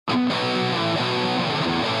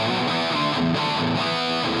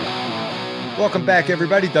Welcome back,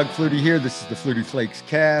 everybody. Doug Flutie here. This is the Flutie Flakes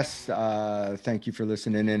cast. Thank you for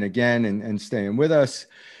listening in again and staying with us.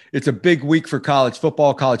 It's a big week for college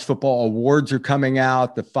football. College football awards are coming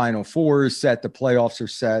out. The Final Four is set. The playoffs are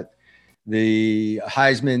set. The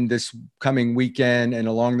Heisman this coming weekend. And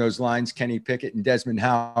along those lines, Kenny Pickett and Desmond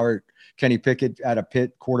Howard. Kenny Pickett out of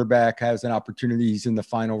Pitt, quarterback, has an opportunity. He's in the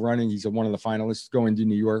final running. He's one of the finalists going to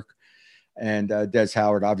New York. And Des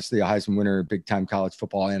Howard, obviously a Heisman winner, big-time college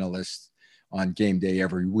football analyst on game day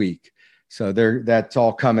every week. So that's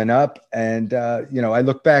all coming up. And, I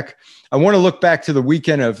want to look back to the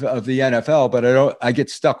weekend of the NFL, but I get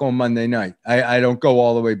stuck on Monday night. I don't go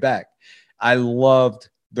all the way back. I loved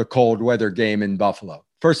the cold weather game in Buffalo.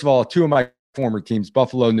 First of all, two of my former teams,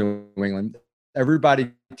 Buffalo, New England.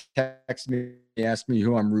 Everybody texts me, asks me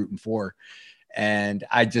who I'm rooting for. And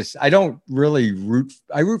I don't really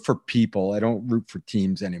I root for people. I don't root for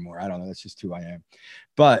teams anymore. I don't know. That's just who I am.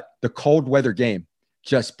 But the cold weather game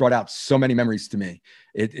just brought out so many memories to me.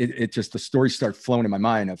 It just, the stories start flowing in my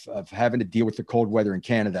mind of having to deal with the cold weather in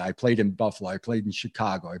Canada. I played in Buffalo. I played in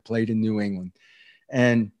Chicago. I played in New England.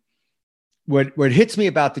 And what hits me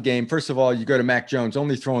about the game, first of all, you go to Mac Jones,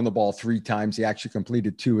 only throwing the ball 3 times. He actually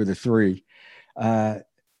completed 2 of the 3. The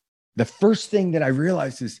first thing that I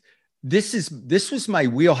realized is, this was my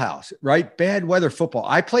wheelhouse, right? Bad weather football.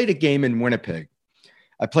 I played a game in Winnipeg.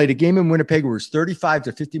 Where it was 35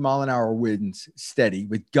 to 50 mile an hour winds steady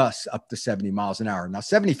with gusts up to 70 miles an hour. Now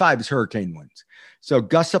 75 is hurricane winds. So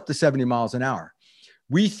gusts up to 70 miles an hour.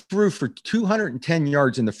 We threw for 210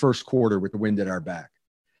 yards in the first quarter with the wind at our back.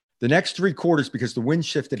 The next 3 quarters, because the wind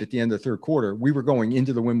shifted at the end of the third quarter, we were going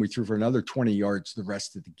into the wind. We threw for another 20 yards the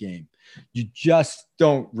rest of the game. You just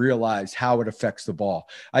don't realize how it affects the ball.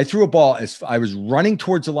 I threw a ball as I was running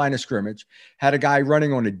towards the line of scrimmage, had a guy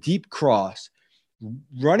running on a deep cross,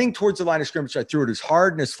 running towards the line of scrimmage. I threw it as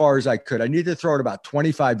hard and as far as I could. I needed to throw it about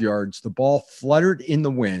 25 yards. The ball fluttered in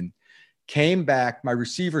the wind, came back. My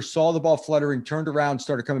receiver saw the ball fluttering, turned around,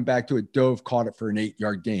 started coming back to it, dove, caught it for an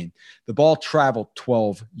 8-yard gain. The ball traveled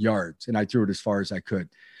 12 yards, and I threw it as far as I could.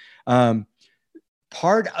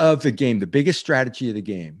 Part of the game, the biggest strategy of the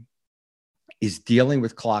game, is dealing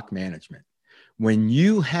with clock management. When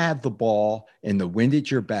you have the ball and the wind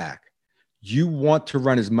at your back, you want to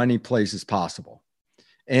run as many plays as possible,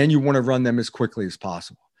 and you want to run them as quickly as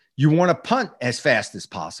possible. You want to punt as fast as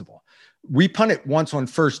possible. We punted once on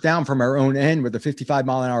first down from our own end with a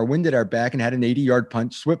 55-mile-an-hour wind at our back and had an 80-yard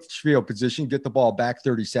punt, switch field position, get the ball back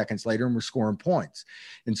 30 seconds later, and we're scoring points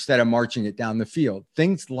instead of marching it down the field.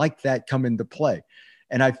 Things like that come into play.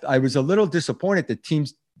 And I was a little disappointed that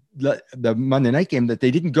teams, the Monday night game, that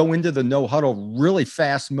they didn't go into the no-huddle really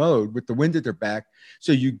fast mode with the wind at their back,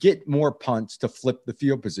 so you get more punts to flip the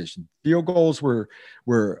field position. Field goals were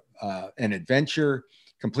an adventure.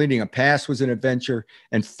 Completing a pass was an adventure.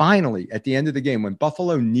 And finally, at the end of the game, when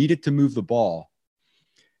Buffalo needed to move the ball,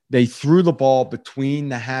 they threw the ball between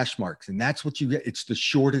the hash marks. And that's what you get. It's the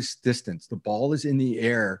shortest distance. The ball is in the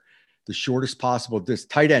air, the shortest possible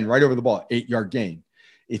distance. Tight end right over the ball, 8-yard gain.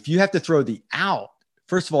 If you have to throw the out,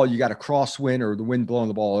 first of all, you got a crosswind or the wind blowing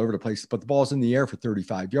the ball all over the place, but the ball's in the air for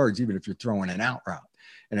 35 yards, even if you're throwing an out route,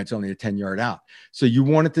 and it's only a 10-yard out. So you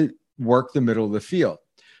wanted to work the middle of the field.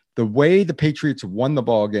 The way the Patriots won the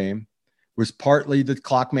ball game was partly the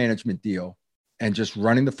clock management deal and just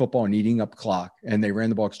running the football and eating up clock. And they ran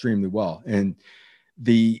the ball extremely well. And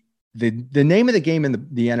the name of the game in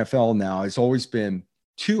the NFL now has always been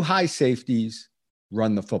 2 high safeties,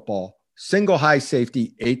 run the football, single high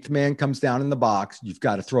safety, 8th man comes down in the box. You've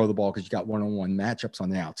got to throw the ball because you got one-on-one matchups on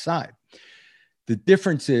the outside. The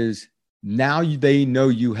difference is now they know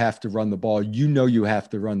you have to run the ball. You know you have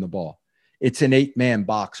to run the ball. It's an 8-man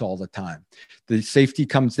box all the time. The safety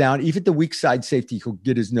comes down. Even the weak side safety will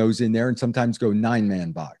get his nose in there and sometimes go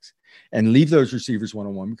 9-man box and leave those receivers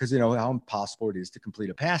one-on-one because they know how impossible it is to complete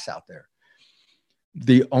a pass out there.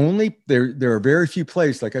 There are very few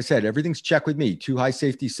plays. Like I said, everything's check with me. 2 high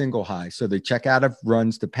safety, single high. So they check out of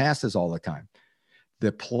runs to passes all the time.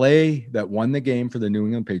 The play that won the game for the New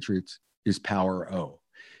England Patriots is power O.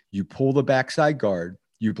 You pull the backside guard.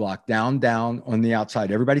 You block down on the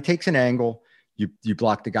outside. Everybody takes an angle. You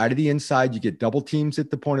block the guy to the inside. You get double teams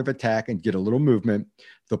at the point of attack and get a little movement.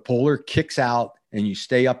 The puller kicks out and you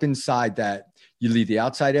stay up inside that. You leave the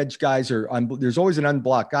outside edge guys there's always an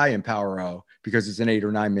unblocked guy in power O because it's an 8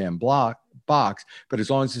 or 9-man box. But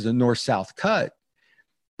as long as it's a north-south cut,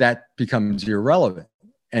 that becomes irrelevant.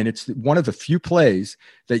 And it's one of the few plays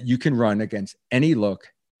that you can run against any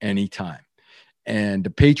look, anytime. And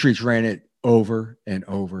the Patriots ran it over and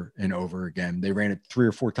over and over again. They ran it 3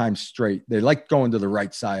 or 4 times straight. They liked going to the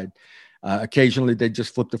right side. Occasionally they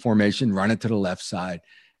just flip the formation, run it to the left side.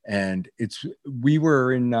 And we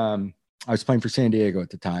were in, I was playing for San Diego at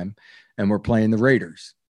the time, and we're playing the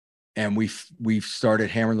Raiders. And we've started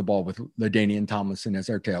hammering the ball with LaDainian Tomlinson as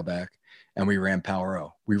our tailback, and we ran power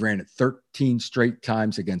O. We ran it 13 straight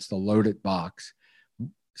times against a loaded box.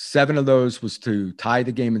 7 of those was to tie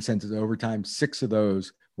the game and send it to overtime. 6 of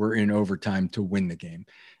those were in overtime to win the game.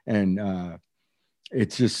 And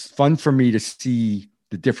it's just fun for me to see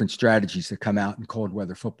the different strategies that come out in cold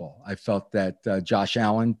weather football. I felt that Josh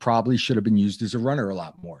Allen probably should have been used as a runner a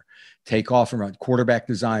lot more. Take off and run, quarterback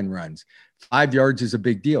design runs. 5 yards is a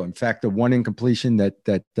big deal. In fact, the one incompletion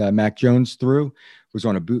that Mac Jones threw was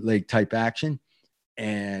on a bootleg type action.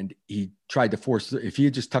 And he tried to force, if he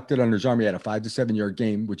had just tucked it under his arm, he had a 5 to 7 yard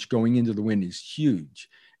game, which going into the wind is huge.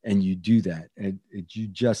 And you do that. And you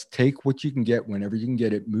just take what you can get whenever you can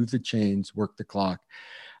get it, move the chains, work the clock.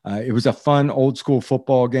 It was a fun old school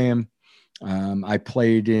football game.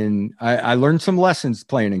 I learned some lessons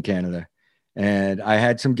playing in Canada. And I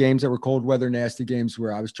had some games that were cold weather, nasty games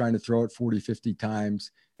where I was trying to throw it 40, 50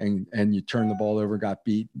 times and you turn the ball over, got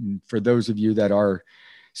beat. And for those of you that are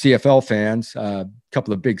CFL fans, a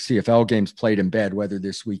couple of big CFL games played in bad weather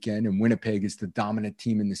this weekend, and Winnipeg is the dominant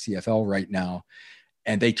team in the CFL right now.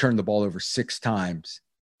 And they turned the ball over 6 times,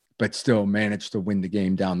 but still managed to win the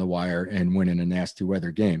game down the wire and win in a nasty weather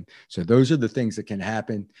game. So those are the things that can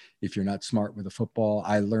happen if you're not smart with the football.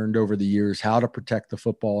 I learned over the years how to protect the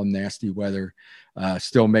football in nasty weather,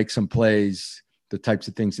 still make some plays, the types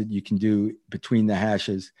of things that you can do between the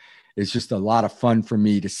hashes. It's just a lot of fun for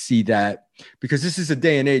me to see that, because this is a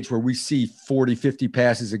day and age where we see 40, 50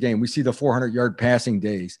 passes a game. We see the 400-yard passing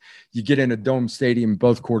days. You get in a dome stadium,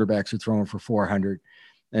 both quarterbacks are throwing for 400.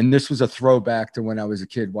 And this was a throwback to when I was a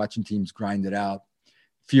kid watching teams grind it out.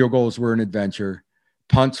 Field goals were an adventure.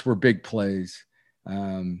 Punts were big plays.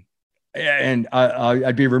 And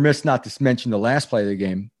I'd be remiss not to mention the last play of the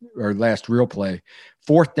game, or last real play.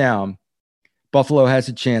 4th down, Buffalo has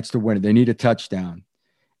a chance to win it. They need a touchdown.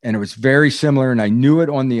 And it was very similar, and I knew it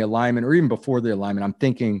on the alignment, or even before the alignment. I'm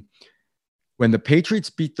thinking, when the Patriots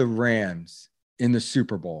beat the Rams in the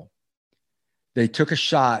Super Bowl, they took a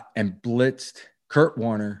shot and blitzed Kurt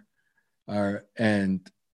Warner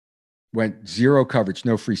and went 0 coverage,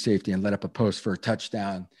 no free safety, and let up a post for a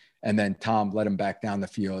touchdown. And then Tom let him back down the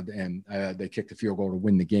field, and they kicked the field goal to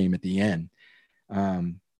win the game at the end.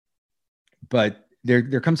 But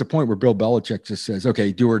there comes a point where Bill Belichick just says,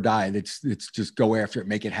 okay, do or die. Let's just go after it,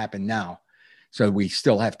 make it happen now. So we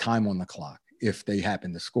still have time on the clock if they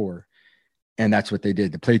happen to score. And that's what they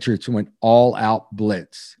did. The Patriots went all out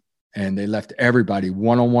blitz, and they left everybody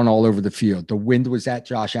one-on-one all over the field. The wind was at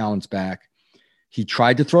Josh Allen's back. He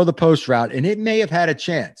tried to throw the post route, and it may have had a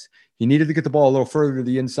chance. He needed to get the ball a little further to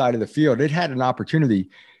the inside of the field. It had an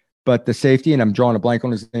opportunity, but the safety, and I'm drawing a blank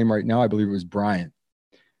on his name right now, I believe it was Bryant.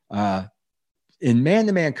 In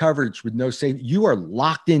man-to-man coverage with no safety, you are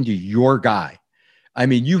locked into your guy. I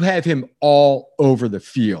mean, you have him all over the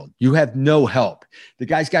field. You have no help. The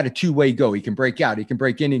guy's got a 2-way go. He can break out. He can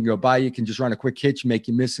break in and go by. You can just run a quick hitch, make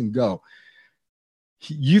you miss and go.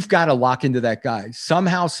 You've got to lock into that guy.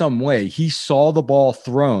 Somehow, some way, he saw the ball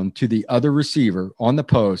thrown to the other receiver on the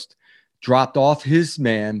post, dropped off his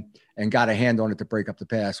man, and got a hand on it to break up the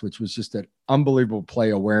pass, which was just an unbelievable play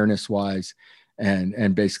awareness-wise,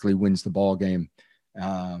 and basically wins the ball game.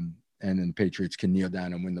 And then the Patriots can kneel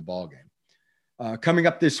down and win the ball game. Coming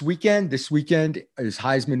up this weekend is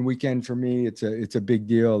Heisman weekend for me. It's a big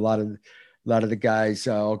deal. A lot of the guys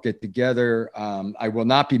all get together. I will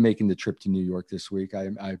not be making the trip to New York this week.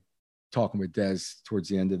 I'm talking with Des towards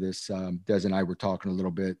the end of this. Des and I were talking a little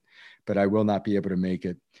bit, but I will not be able to make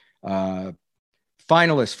it.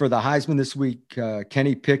 Finalists for the Heisman this week,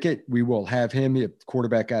 Kenny Pickett. We will have him, a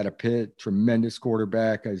quarterback out of Pitt, tremendous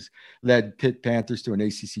quarterback, has led Pitt Panthers to an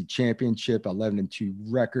ACC championship, 11-2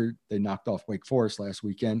 record. They knocked off Wake Forest last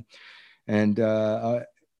weekend. And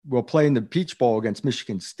we'll play in the Peach Bowl against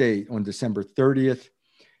Michigan State on December 30th.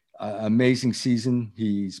 Amazing season.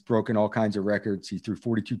 He's broken all kinds of records. He threw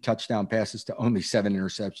 42 touchdown passes to only 7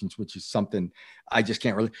 interceptions, which is something I just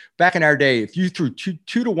can't really. Back in our day, if you threw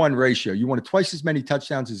 2-to-1 ratio, you wanted twice as many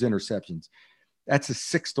touchdowns as interceptions. That's a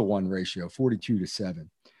 6-to-1 ratio, 42-7.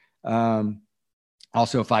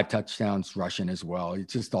 Also 5 touchdowns rushing as well.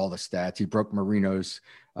 It's just all the stats. He broke Marino's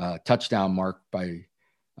touchdown mark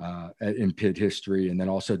in Pitt history. And then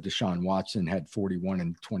also Deshaun Watson had 41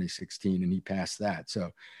 in 2016, and he passed that.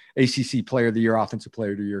 So ACC Player of the Year, Offensive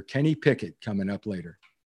Player of the Year, Kenny Pickett coming up later.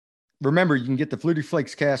 Remember, you can get the Flutie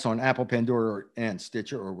Flakes cast on Apple, Pandora, and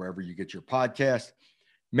Stitcher, or wherever you get your podcast.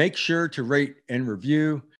 Make sure to rate and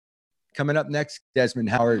review. Coming up next, Desmond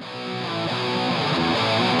Howard.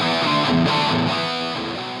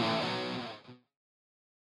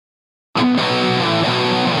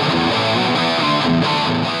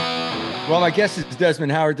 My guest is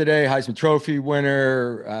Desmond Howard today, Heisman Trophy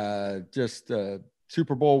winner,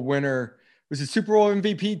 Super Bowl winner. Was it Super Bowl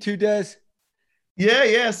MVP too, Des?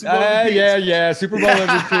 Yeah, Super Bowl MVP. Yeah, Super Bowl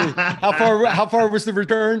MVP. How far was the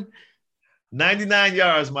return? 99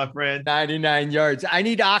 yards, my friend. 99 yards. I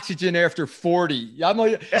need oxygen after 40. I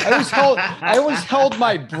always held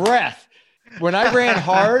my breath. When I ran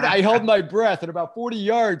hard, I held my breath at about 40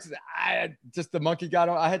 yards. The monkey got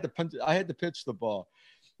on. I had to pitch the ball.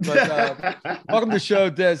 But welcome to the show,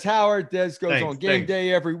 Des Howard. Des goes on game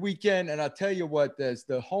day every weekend. And I'll tell you what, Des,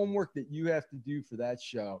 the homework that you have to do for that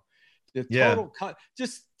show, just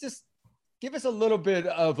give us a little bit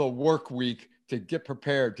of a work week to get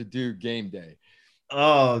prepared to do game day.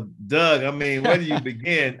 Oh, Doug, I mean, where do you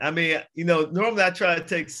begin? I mean, normally I try to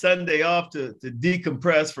take Sunday off to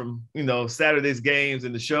decompress from, Saturday's games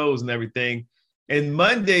and the shows and everything. And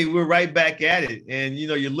Monday, we're right back at it. And,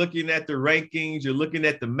 you're looking at the rankings, you're looking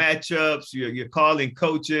at the matchups, you're calling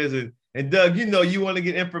coaches. And Doug, you want to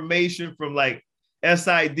get information from like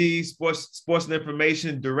SID, sports and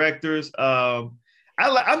information directors. I'm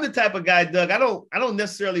the type of guy, Doug, I don't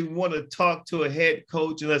necessarily want to talk to a head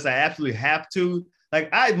coach unless I absolutely have to. Like,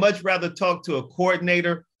 I'd much rather talk to a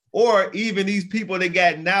coordinator or even these people they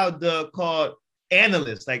got now, Doug, called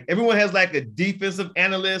analysts. Like, everyone has like a defensive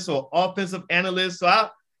analyst or offensive analyst. So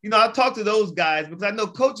I'll talk to those guys because I know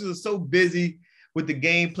coaches are so busy with the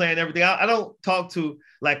game plan and everything. I don't talk to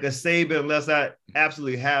like a Saban unless I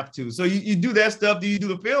absolutely have to. So you do that stuff. You do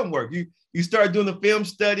the film work. You start doing the film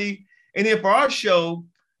study. And then for our show,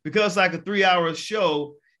 because it's like a 3-hour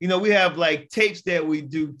show, we have like tapes that we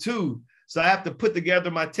do too. So I have to put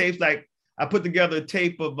together my tapes. Like, I put together a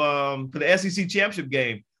tape of for the SEC championship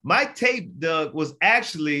game. My tape, Doug, was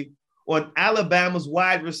actually on Alabama's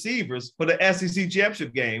wide receivers for the SEC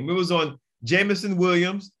championship game. It was on Jameson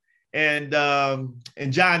Williams and John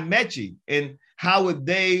Mechie, and how would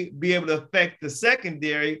they be able to affect the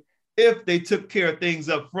secondary if they took care of things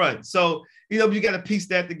up front. So, you got to piece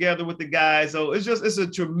that together with the guys. So it's a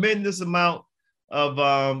tremendous amount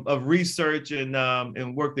of research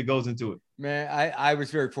and work that goes into it. Man, I was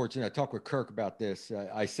very fortunate. I talked with Kirk about this.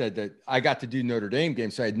 I said that I got to do Notre Dame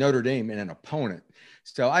games. So I had Notre Dame and an opponent.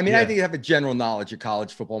 So, I mean, I think I have a general knowledge of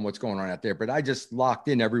college football and what's going on out there, but I just locked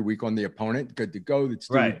in every week on the opponent. Good to go. It's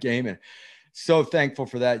the game. And so thankful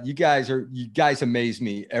for that. You guys amaze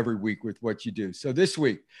me every week with what you do. So this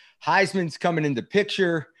week, Heisman's coming into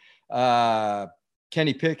picture.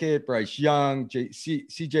 Kenny Pickett, Bryce Young,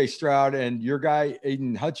 CJ Stroud, and your guy,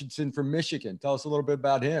 Aiden Hutchinson from Michigan. Tell us a little bit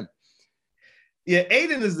about him. Yeah,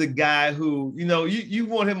 Aiden is the guy who, you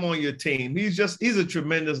want him on your team. He's a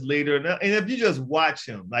tremendous leader. And if you just watch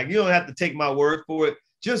him, like, you don't have to take my word for it,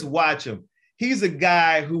 just watch him. He's a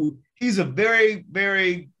guy he's a very,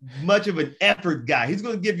 very much of an effort guy. He's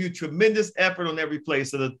going to give you tremendous effort on every play.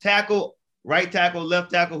 So the tackle, right tackle,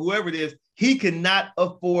 left tackle, whoever it is, he cannot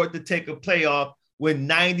afford to take a play off when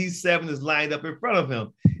 97 is lined up in front of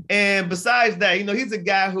him. And besides that, he's a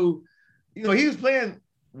guy who, he was playing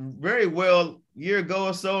very well a year ago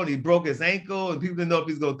or so, and he broke his ankle, and people didn't know if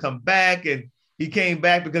he's going to come back. And he came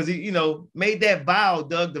back because he, made that vow,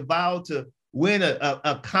 Doug, the vow to win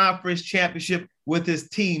a conference championship with his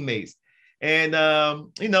teammates. And,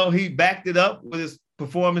 he backed it up with his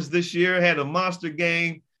performance this year, had a monster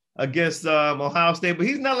game against Ohio State, but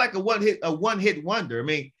he's not like a one-hit wonder. I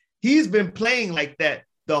mean, he's been playing like that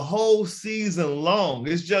the whole season long.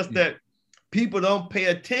 It's just that people don't pay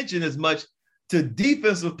attention as much to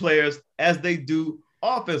defensive players as they do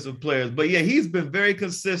offensive players. But yeah, he's been very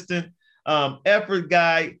consistent, effort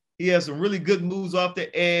guy. He has some really good moves off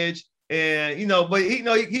the edge, and but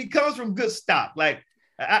he comes from good stock. Like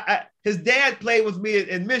his dad played with me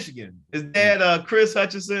in Michigan. His dad, Chris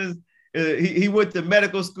Hutchinson, he went to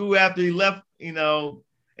medical school after he left,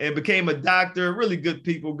 and became a doctor. Really good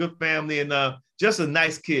people, good family, and just a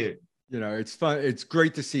nice kid. It's fun. It's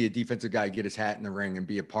great to see a defensive guy get his hat in the ring and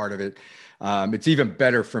be a part of it. It's even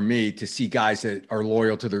better for me to see guys that are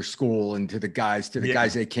loyal to their school and to the guys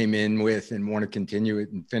they came in with and want to continue it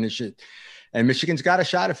and finish it. And Michigan's got a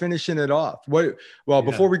shot of finishing it off.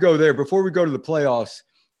 Before we go there, before we go to the playoffs,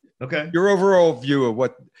 okay, your overall view of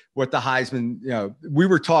what the Heisman,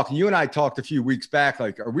 you and I talked a few weeks back,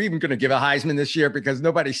 like, are we even going to give a Heisman this year? Because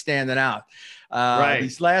nobody's standing out.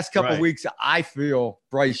 These last couple of weeks, I feel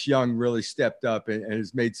Bryce Young really stepped up and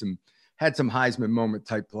has had some Heisman moment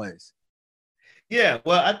type plays. Yeah,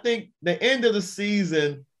 well, I think the end of the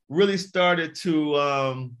season really started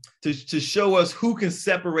to show us who can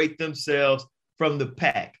separate themselves from the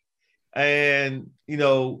pack. And,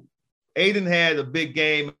 Aiden had a big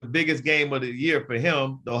game, the biggest game of the year for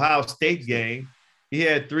him, the Ohio State game. He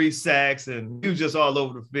had 3 sacks, and he was just all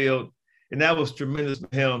over the field. And that was tremendous for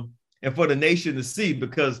him and for the nation to see,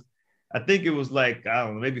 because I think it was like, I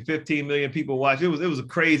don't know, maybe 15 million people watched. It was a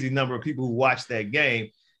crazy number of people who watched that game.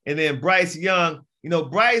 And then Bryce Young,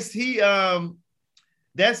 Bryce, he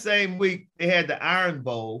that same week they had the Iron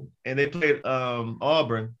Bowl and they played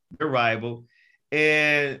Auburn, their rival.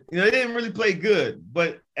 And they didn't really play good.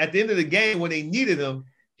 But at the end of the game, when they needed him,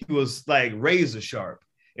 he was like razor sharp.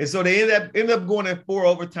 And so they ended up going in 4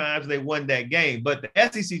 overtimes and they won that game. But the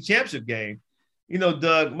SEC championship game,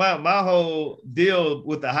 Doug, my whole deal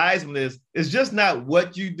with the Heisman is it's just not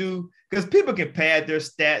what you do, because people can pad their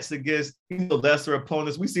stats against lesser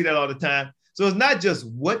opponents. We see that all the time. So it's not just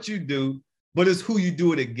what you do, but it's who you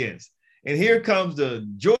do it against. And here comes the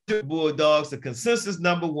Georgia Bulldogs, the consensus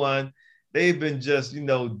 #1. They've been just,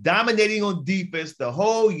 dominating on defense the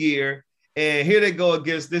whole year. And here they go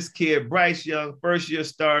against this kid, Bryce Young, first-year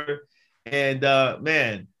starter. And,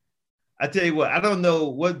 man, I tell you what, I don't know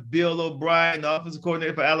what Bill O'Brien, the offensive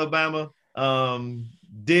coordinator for Alabama,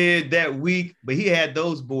 did that week, but he had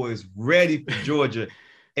those boys ready for Georgia,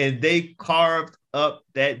 and they carved up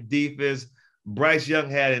that defense. Bryce Young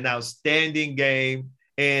had an outstanding game,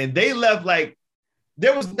 and they left like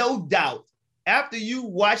there was no doubt. After you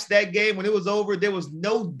watched that game, when it was over, there was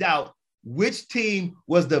no doubt which team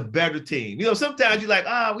was the better team. Sometimes you're like,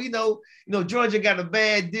 Georgia got a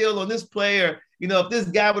bad deal on this player. If this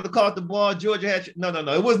guy would have caught the ball, Georgia had. No.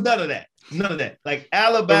 It was none of that. None of that. Like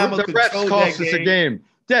Alabama the refs controlled cost that us game. a game.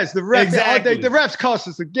 Yes, the refs. Exactly. The refs cost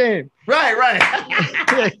us a game. Right.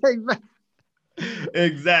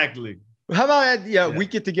 Exactly. How about that? We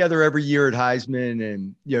get together every year at Heisman,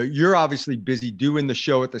 and you're obviously busy doing the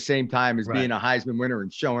show at the same time as being a Heisman winner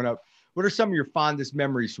and showing up. What are some of your fondest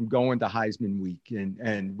memories from going to Heisman week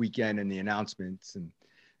and weekend and the announcements and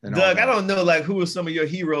Doug, I don't know who were some of your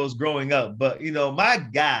heroes growing up, but my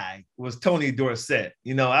guy was Tony Dorsett.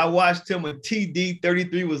 I watched him when TD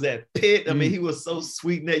 33 was at Pitt. I mean, he was so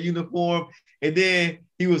sweet in that uniform. And then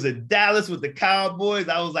he was at Dallas with the Cowboys.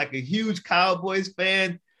 I was like a huge Cowboys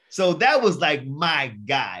fan. So that was like my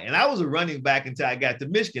guy. And I was a running back until I got to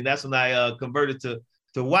Michigan. That's when I converted to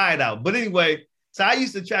wideout. But anyway, so I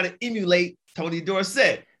used to try to emulate Tony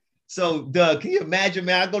Dorsett. So, Doug, can you imagine,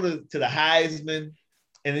 man? I go to the Heisman,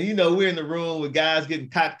 and we're in the room with guys getting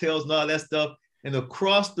cocktails and all that stuff. And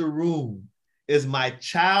across the room is my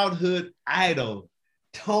childhood idol,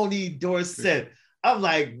 Tony Dorsett. I'm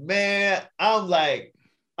like, man, I'm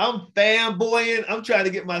fanboying. I'm trying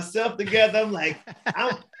to get myself together. I'm like,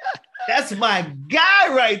 that's my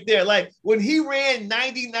guy right there. Like when he ran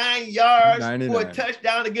 99 yards for a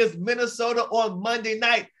touchdown against Minnesota on Monday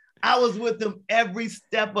night, I was with him every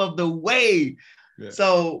step of the way. Yeah.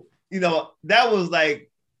 So,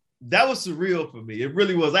 that was surreal for me. It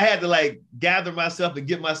really was. I had to gather myself and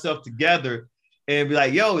get myself together and be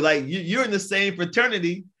like, yo, you're in the same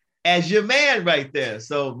fraternity as your man right there.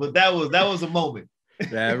 So, but that was a moment.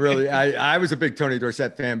 Yeah, really. I was a big Tony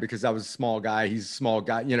Dorsett fan because I was a small guy. He's a small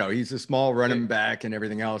guy, he's a small running back and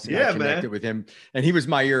everything else. And I connected with him. And he was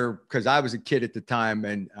my year because I was a kid at the time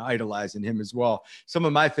and idolizing him as well. Some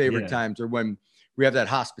of my favorite times are when we have that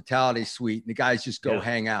hospitality suite and the guys just go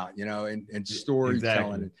hang out, and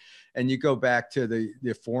storytelling. Exactly. And you go back to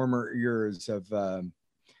the former years of,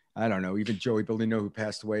 I don't know, even Joey Bellino, who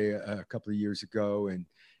passed away a couple of years ago.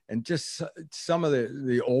 And just some of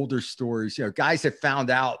the older stories, guys that found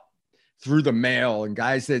out through the mail and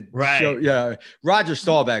guys that Roger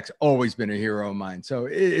Staubach's always been a hero of mine. So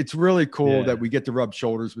it's really cool that we get to rub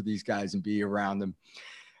shoulders with these guys and be around them.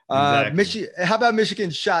 Exactly. How about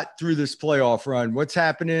Michigan's shot through this playoff run? What's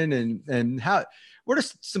happening and what are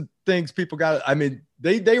some things people got? I mean,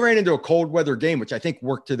 they ran into a cold weather game, which I think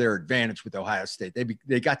worked to their advantage with Ohio State.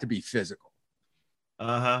 They got to be physical.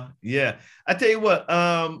 Yeah. I tell you what,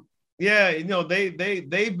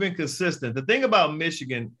 they've been consistent. The thing about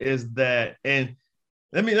Michigan is that, and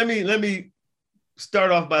let me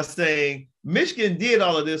start off by saying Michigan did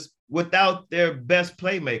all of this without their best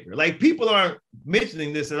playmaker. Like people aren't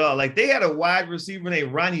mentioning this at all. Like they had a wide receiver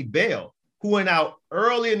named Ronnie Bell who went out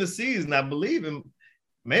early in the season, I believe in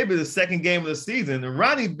maybe the second game of the season. And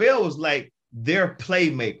Ronnie Bell was like their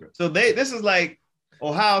playmaker. So this is like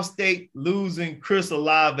Ohio State losing Chris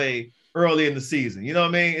Olave early in the season. You know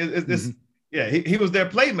what I mean? He was their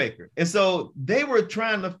playmaker. And so they were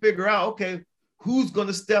trying to figure out, okay, who's going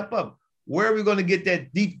to step up? Where are we going to get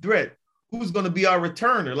that deep threat? Who's going to be our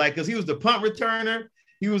returner? Because he was the punt returner.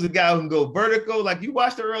 He was a guy who can go vertical. Like you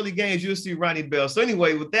watch the early games, you'll see Ronnie Bell. So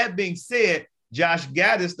anyway, with that being said, Josh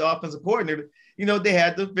Gaddis, the offensive coordinator, they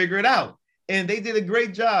had to figure it out. And they did a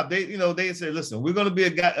great job. They said, listen, we're going to be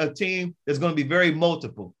a team that's going to be very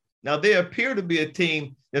multiple. Now, they appear to be a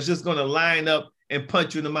team that's just going to line up and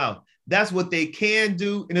punch you in the mouth. That's what they can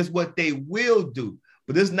do, and it's what they will do.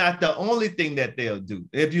 But it's not the only thing that they'll do.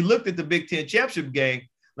 If you looked at the Big Ten championship game,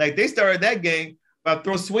 like they started that game by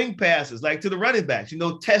throwing swing passes, like to the running backs,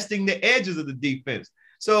 testing the edges of the defense.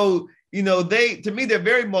 So, to me, they're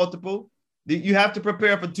very multiple. You have to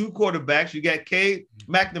prepare for two quarterbacks. You got Cade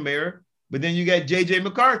McNamara, but then you got J.J.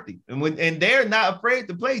 McCarthy. And they're not afraid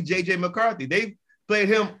to play J.J. McCarthy. They've played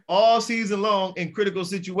him all season long in critical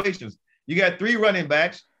situations. You got three running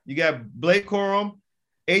backs. You got Blake Corum,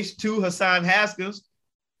 H2 Hassan Haskins,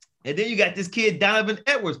 and then you got this kid, Donovan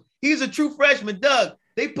Edwards. He's a true freshman, Doug.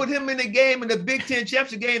 They put him in the game in the Big Ten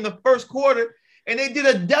championship game in the first quarter, and they did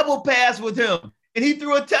a double pass with him, and he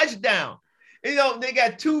threw a touchdown. They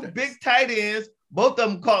got two big tight ends. Both of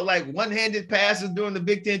them caught like one-handed passes during the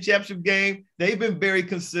Big Ten championship game. They've been very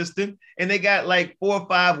consistent, and they got like 4 or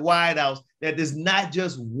 5 wideouts that there's not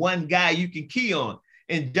just one guy you can key on.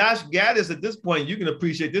 And Josh Gaddis, at this point, you can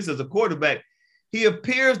appreciate this as a quarterback. He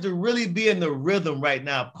appears to really be in the rhythm right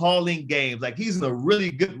now, calling games. Like he's in a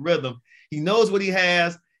really good rhythm. He knows what he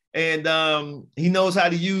has, and he knows how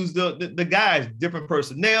to use the guys, different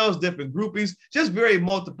personnels, different groupings, just very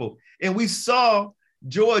multiple. And we saw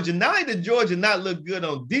Georgia, not only did Georgia not look good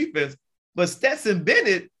on defense, but Stetson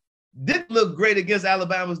Bennett didn't look great against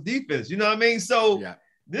Alabama's defense. You know what I mean? So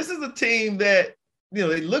This is a team that,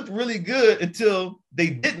 they looked really good until they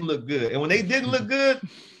didn't look good. And when they didn't look good,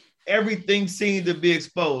 everything seemed to be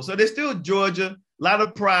exposed. So they're still Georgia, a lot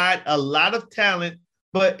of pride, a lot of talent,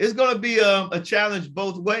 but it's going to be a challenge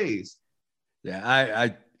both ways.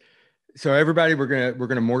 Yeah, so everybody, we're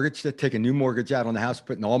gonna take a new mortgage out on the house,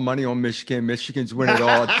 putting all money on Michigan. Michigan's win it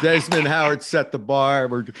all. Desmond Howard set the bar.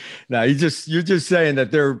 You're just saying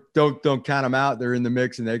that don't count them out. They're in the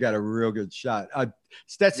mix and they got a real good shot.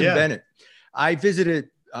 Stetson Bennett. I visited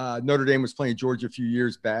Notre Dame was playing Georgia a few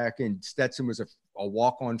years back, and Stetson was a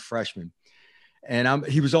walk-on freshman. And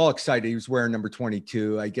he was all excited. He was wearing number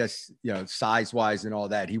 22, I guess, size-wise and all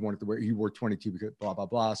that. He wore 22 because blah, blah,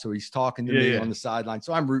 blah. So he's talking to me on the sideline.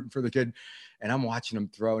 So I'm rooting for the kid, and I'm watching him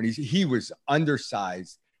throw. And he was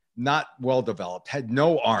undersized, not well-developed, had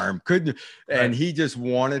no arm, and he just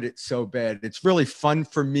wanted it so bad. It's really fun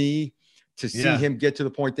for me to see him get to the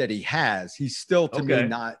point that he has. He's still, to me,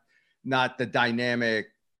 not the dynamic,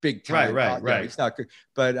 big time. Right. It's not good,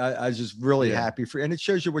 but I was just really happy and it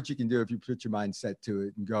shows you what you can do if you put your mindset to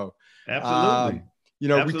it and go. Absolutely. We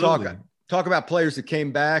talk about players that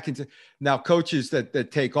came back and now coaches that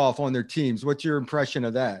take off on their teams. What's your impression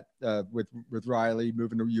of that with Riley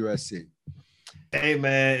moving to USC? Hey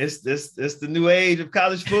man, it's the new age of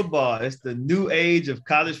college football. It's the new age of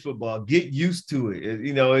college football. Get used to it.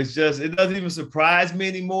 It doesn't even surprise me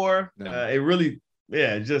anymore. No. It really,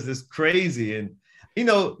 it's crazy. And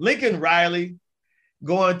Lincoln Riley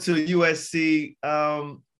going to USC,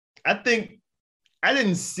 I think I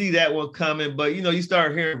didn't see that one coming, but, you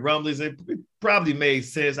start hearing rumblings. It probably made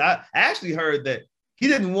sense. I actually heard that he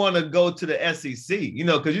didn't want to go to the SEC,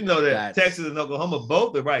 because that Texas and Oklahoma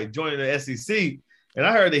both are joining the SEC. And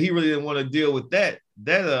I heard that he really didn't want to deal with that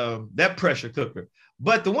pressure cooker.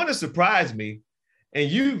 But the one that surprised me, and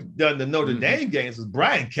you've done the Notre Dame games, was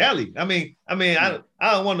Brian Kelly. I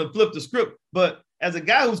don't want to flip the script, but as a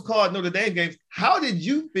guy who's called Notre Dame games, how did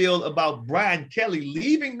you feel about Brian Kelly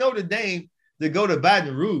leaving Notre Dame to go to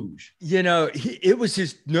Baton Rouge?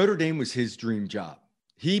 Notre Dame was his dream job.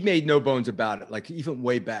 He made no bones about it. Like even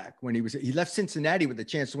way back when he left Cincinnati with a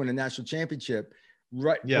chance to win a national championship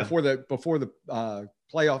before the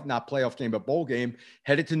not playoff game, but bowl game,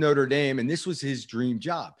 headed to Notre Dame. And this was his dream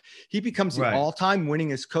job. He becomes the all-time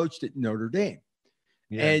winningest coach at Notre Dame.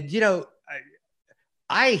 Yeah. And,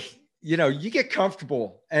 you get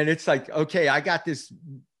comfortable and it's like, okay, I got this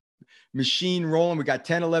machine rolling. We got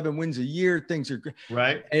 10, 11 wins a year. Things are good.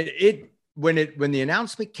 Right. And when the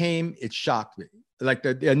announcement came, it shocked me. Like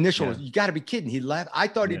the initial, you got to be kidding. He left. I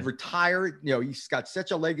thought he'd retire. He's got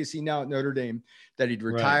such a legacy now at Notre Dame that he'd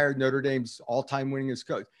retire. Notre Dame's all-time winningest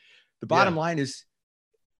coach. The bottom line is,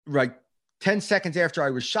 10 seconds after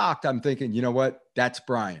I was shocked, I'm thinking, you know what? That's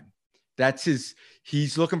Brian.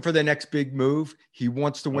 He's looking for the next big move. He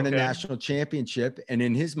wants to win a national championship. And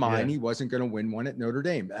in his mind, he wasn't going to win one at Notre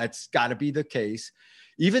Dame. That's got to be the case.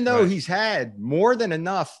 Even though he's had more than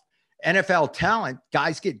enough NFL talent,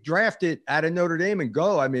 guys get drafted out of Notre Dame and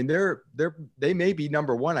go. I mean, they may be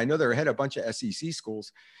number one. I know they're ahead of a bunch of SEC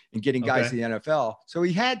schools in getting guys to the NFL. So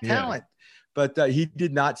he had talent, but he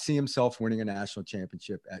did not see himself winning a national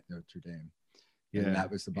championship at Notre Dame. And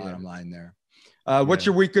that was the bottom line there. What's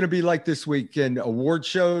your week going to be like this week, and award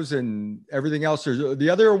shows and everything else? Or the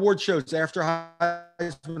other award shows after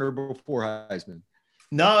Heisman or before Heisman?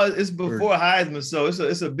 No, it's before Heisman. So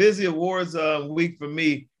it's a busy awards week for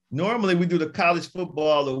me. Normally we do the college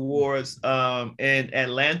football awards in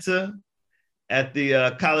Atlanta at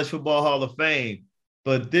the College Football Hall of Fame.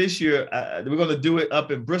 But this year we're going to do it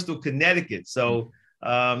up in Bristol, Connecticut. So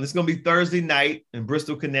it's going to be Thursday night in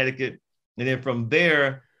Bristol, Connecticut. And then from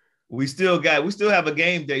there, we still have a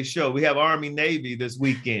game day show. We have Army Navy this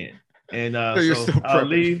weekend. And so I'll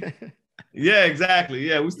leave. Yeah, exactly.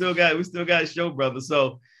 Yeah, we still got a show, brother.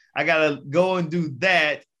 So I gotta go and do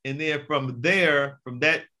that, and then from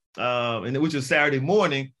that, and which is Saturday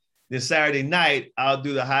morning. Then Saturday night, I'll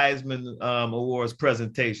do the Heisman Awards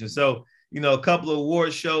presentation. So a couple of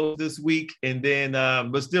award shows this week, and then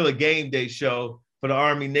but still a game day show for the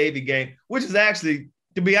Army Navy game, which is actually,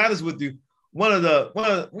 to be honest with you,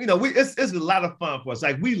 it's a lot of fun for us.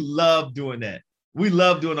 Like, we love doing that. We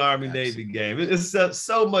love doing the Army Navy game. It's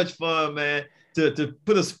so much fun, man, to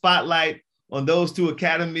put a spotlight on those two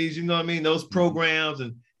academies, you know what I mean? Those programs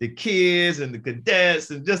and the kids and the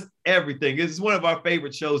cadets and just everything. It's one of our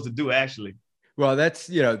favorite shows to do, actually. Well, that's,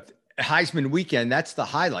 Heisman weekend. That's the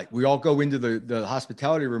highlight. We all go into the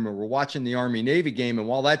hospitality room and we're watching the Army Navy game. And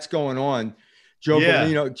while that's going on, Joe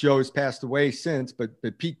Bellino, Joe has passed away since, but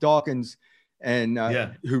Pete Dawkins, and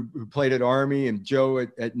who played at Army, and Joe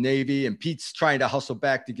at Navy, and Pete's trying to hustle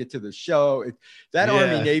back to get to the show.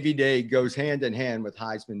 Army Navy day goes hand in hand with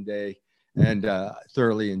Heisman Day, and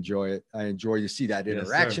thoroughly enjoy it. I enjoy to see that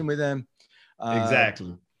interaction with them.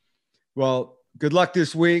 Exactly. Well, good luck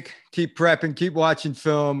this week. Keep prepping, keep watching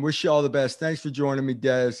film. Wish you all the best. Thanks for joining me,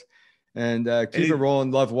 Des, and keep it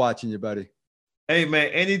rolling. Love watching you, buddy. Hey, man,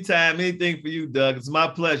 anytime, anything for you, Doug. It's my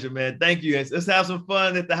pleasure, man. Thank you. Let's have some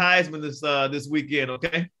fun at the Heisman this weekend,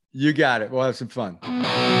 okay? You got it. We'll have some fun.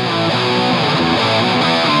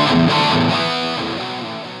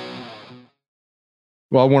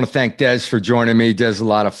 Well, I want to thank Des for joining me. Des is a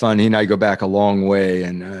lot of fun. He and I go back a long way,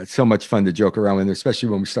 and it's so much fun to joke around with him, especially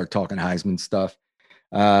when we start talking Heisman stuff.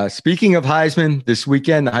 Speaking of Heisman, this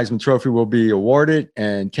weekend, the Heisman Trophy will be awarded,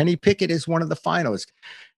 and Kenny Pickett is one of the finalists.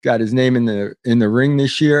 Got his name in the ring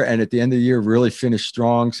this year, and at the end of the year really finished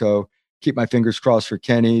strong. So keep my fingers crossed for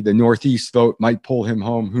Kenny. The Northeast vote might pull him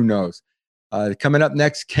home. Who knows? Coming up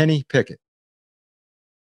next, Kenny Pickett.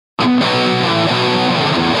 Well,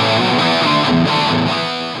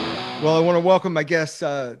 I want to welcome my guest,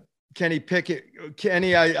 Kenny Pickett.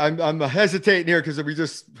 Kenny, I'm hesitating here because we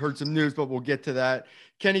just heard some news, but we'll get to that.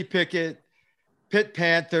 Kenny Pickett, Pitt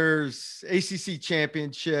Panthers, ACC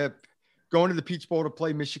championship, going to the Peach Bowl to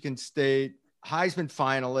play Michigan State, Heisman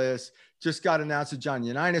finalist, just got announced a John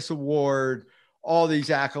Unitas Award, all these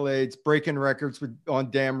accolades, breaking records on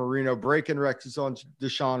Dan Marino, breaking records on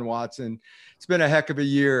Deshaun Watson. It's been a heck of a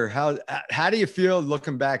year. How do you feel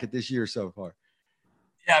looking back at this year so far?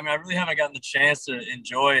 Yeah, I really haven't gotten the chance to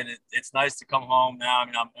enjoy it. It's nice to come home now.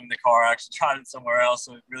 I'm in the car actually driving somewhere else.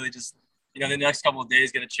 So it really just, the next couple of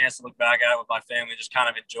days, get a chance to look back at it with my family, just kind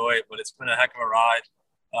of enjoy it. But it's been a heck of a ride.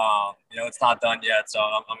 It's not done yet, so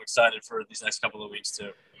I'm excited for these next couple of weeks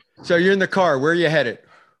too. So you're in the car. Where are you headed?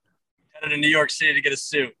 Headed to New York City to get a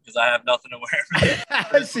suit because I have nothing to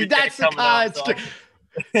wear. See, that's the college.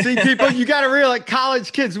 See, people, you got to realize,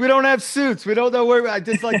 college kids, we don't have suits. We don't know where. I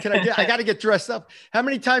got to get dressed up. How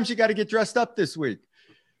many times you got to get dressed up this week?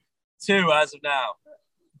 2 as of now.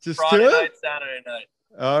 Just Friday 2? night, Saturday night.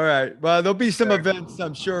 All right. Well, there'll be some events,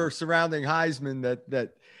 I'm sure, surrounding Heisman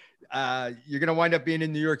that you're going to wind up being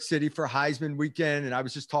in New York City for Heisman weekend. And I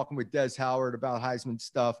was just talking with Des Howard about Heisman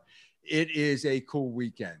stuff. It is a cool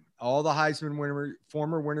weekend. All the Heisman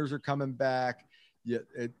former winners are coming back. Yeah,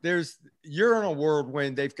 you're on a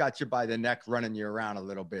whirlwind. They've got you by the neck, running you around a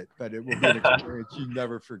little bit, but it will be an experience you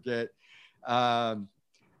never forget.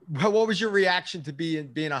 What was your reaction to being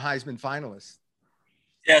a Heisman finalist?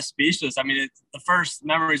 Yeah, speechless. The first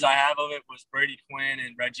memories I have of it was Brady Quinn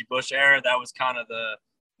and Reggie Bush era. That was kind of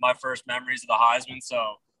my first memories of the Heisman. So,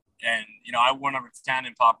 and I won number 10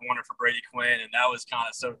 in Pop Warner for Brady Quinn, and that was kind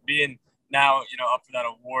of, so being now up for that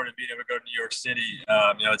award and being able to go to New York City,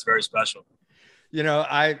 it's very special.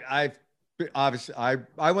 I obviously I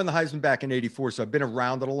won the Heisman back in '84, so I've been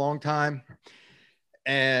around it a long time.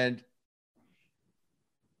 And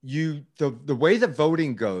the way the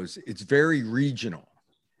voting goes, it's very regional.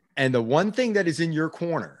 And the one thing that is in your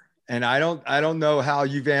corner, and I don't know how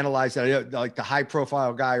you've analyzed that. Like the high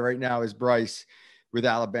profile guy right now is Bryce with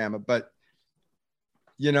Alabama, but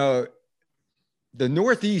the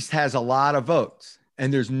Northeast has a lot of votes,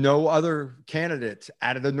 and there's no other candidates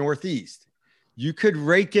out of the Northeast. you could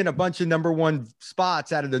rake in a bunch of number one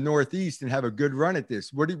spots out of the Northeast and have a good run at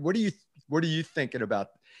this. What are you thinking about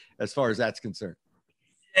as far as that's concerned?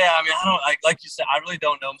 Yeah, I mean, like you said, I really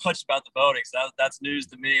don't know much about the voting. So that's news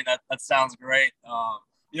to me, and that sounds great.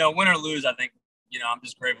 Win or lose, I think, I'm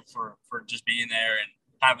just grateful for just being there and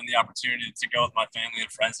having the opportunity to go with my family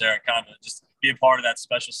and friends there and kind of just be a part of that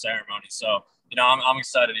special ceremony. So, I'm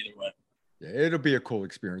excited either way. Yeah, it'll be a cool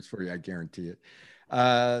experience for you. I guarantee it.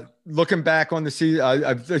 Looking back on the season,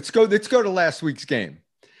 let's go to last week's game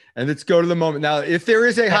and let's go to the moment. Now, if there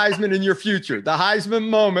is a Heisman in your future, the Heisman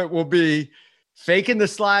moment will be faking the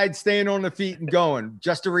slide, staying on the feet and going.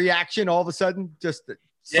 Just a reaction all of a sudden?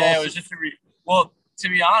 Yeah, it was just well, to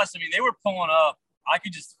be honest, I mean, they were pulling up. I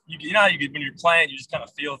could just, how you could, when you're playing, you just kind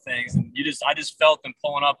of feel things. And I just felt them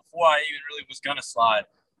pulling up before I even really was going to slide.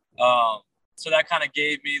 So that kind of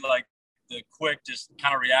gave me like the quick, just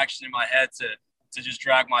kind of reaction in my head to just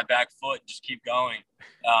drag my back foot and just keep going.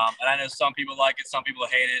 And I know some people like it, some people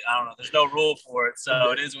hate it. I don't know. There's no rule for it.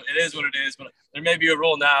 So it is what it is, but there may be a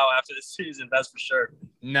rule now after this season. That's for sure.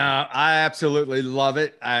 No, I absolutely love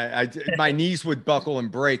it. My knees would buckle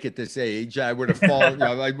and break at this age. I would have fallen,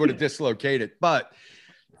 I would have dislocated, but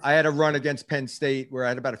I had a run against Penn State where I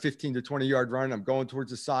had about a 15 to 20 yard run. I'm going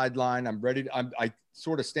towards the sideline. I'm ready. I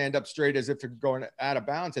sort of stand up straight as if they're going out of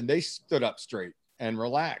bounds, and they stood up straight and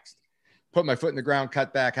relaxed. Put my foot in the ground,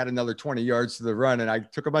 cut back, had another 20 yards to the run. And I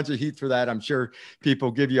took a bunch of heat for that. I'm sure people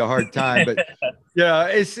give you a hard time, but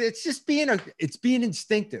it's just being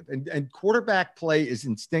instinctive, and quarterback play is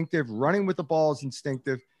instinctive. Running with the ball is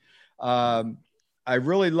instinctive. I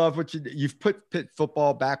really love what you've put Pitt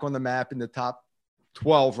football back on the map in the top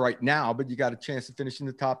 12 right now, but you got a chance to finish in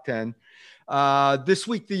the top 10. This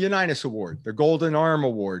week, the Unitas Award, the Golden Arm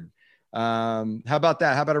Award. How about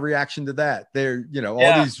that? How about a reaction to that?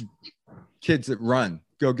 All these kids that run,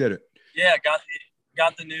 go get it. Yeah,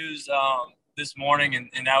 got the news this morning, and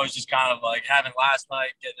that was just kind of like having last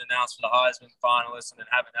night getting announced for the Heisman finalists, and then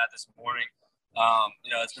having that this morning.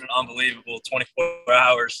 It's been an unbelievable 24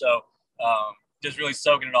 hours. So just really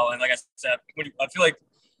soaking it all in. Like I said, I feel like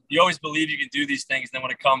you always believe you can do these things, and then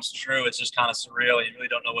when it comes true, it's just kind of surreal. You really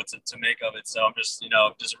don't know what to make of it. So I'm just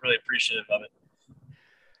really appreciative of it.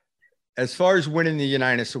 As far as winning the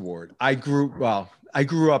Unitas Award, I grew up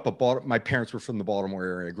my parents were from the Baltimore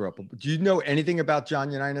area. I grew up. Do you know anything about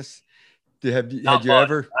John Unitas? Had you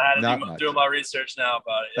ever? I had to do my research now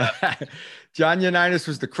about it. Yeah. John Unitas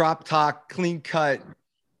was the crop top, clean cut,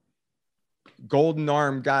 golden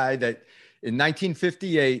arm guy that in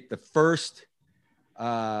 1958, the first,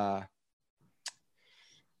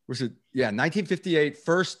 1958,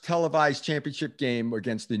 first televised championship game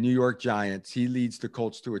against the New York Giants. He leads the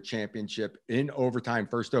Colts to a championship in overtime,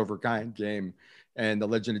 first overtime game. And the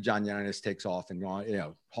legend of John Unitas takes off and,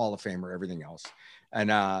 Hall of Famer, everything else. And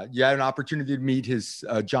you had an opportunity to meet his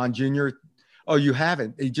John Jr. Oh, you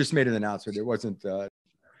haven't? He just made an announcement. It wasn't.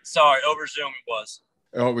 Sorry, over Zoom it was.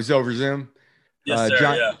 Oh, it was over Zoom? Yes, sir.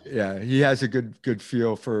 John, yeah, he has a good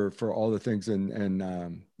feel for all the things. And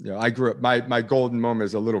I grew up, my golden moment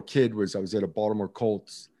as a little kid was I was at a Baltimore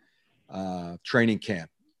Colts training camp,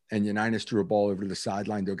 and Unitas threw a ball over to the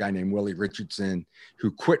sideline to a guy named Willie Richardson,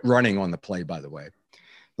 who quit running on the play, by the way.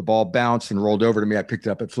 The ball bounced and rolled over to me. I picked it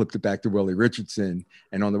up and flipped it back to Willie Richardson.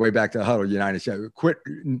 And on the way back to the huddle, Unitas said, quit,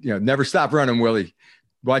 never stop running, Willie.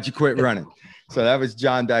 Why'd you quit running? So that was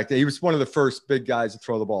John back there. He was one of the first big guys to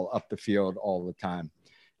throw the ball up the field all the time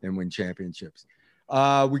and win championships.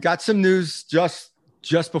 We got some news just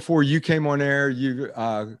before you came on air.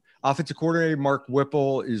 Offensive coordinator Mark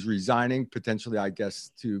Whipple is resigning, potentially, I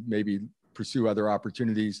guess, to maybe pursue other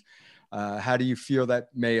opportunities. How do you feel that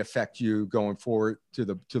may affect you going forward to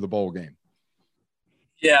the bowl game?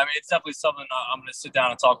 Yeah, I mean, it's definitely something I'm going to sit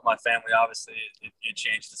down and talk with my family. Obviously, it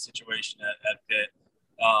changed the situation at Pitt.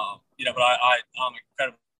 But I'm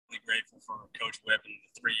incredibly grateful for Coach Whip and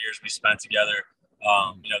the 3 years we spent together.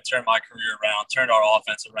 Turned my career around, turned our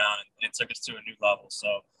offense around, and took us to a new level.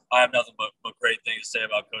 So I have nothing but great things to say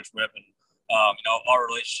about Coach Whip, and our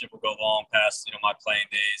relationship will go long past my playing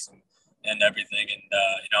days and everything. And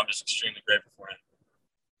I'm just extremely grateful for him.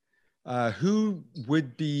 Who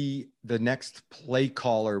would be the next play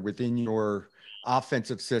caller within your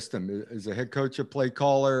offensive system? Is a head coach a play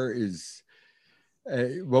caller?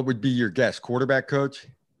 What would be your guess? Quarterback coach?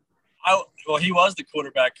 He was the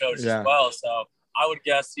quarterback coach as well. So I would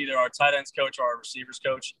guess either our tight ends coach or our receivers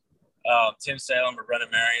coach, Tim Salem or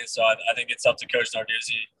Brendan Marion. So I think it's up to Coach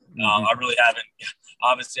Narduzzi. I really haven't.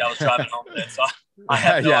 Obviously, I was driving home with it, so I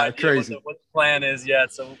have no idea crazy. What the plan is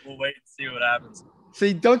yet. So we'll wait and see what happens.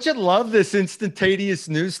 See, don't you love this instantaneous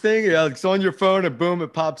news thing? It's on your phone and boom,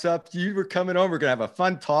 it pops up. You were coming on. We're going to have a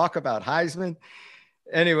fun talk about Heisman.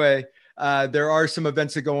 Anyway, there are some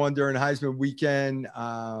events that go on during Heisman weekend.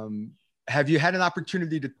 Have you had an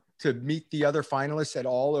opportunity to meet the other finalists at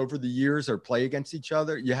all over the years or play against each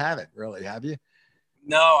other? You haven't really, have you?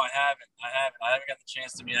 No, I haven't. I haven't got the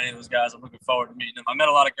chance to meet any of those guys. I'm looking forward to meeting them. I met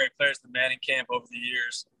a lot of great players in the Manning camp over the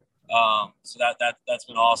years. So that's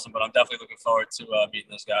been awesome, but I'm definitely looking forward to meeting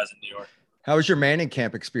those guys in New York. How was your Manning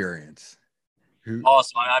camp experience?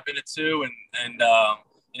 Awesome. I've been to two and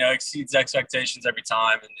exceeds expectations every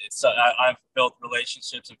time. And I've built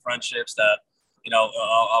relationships and friendships that,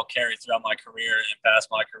 I'll carry throughout my career and past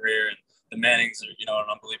my career. And the Mannings are, an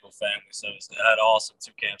unbelievable family. So I had awesome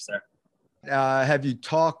two camps there. Have you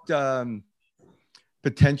talked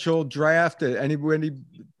potential draft? Anybody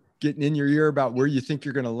getting in your ear about where you think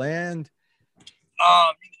you're going to land?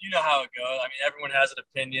 You know how it goes. I mean, everyone has an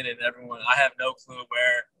opinion, and I have no clue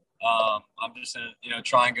where. I'm just going to,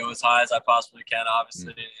 try and go as high as I possibly can,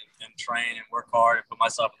 obviously, and train and work hard and put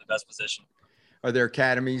myself in the best position. Are there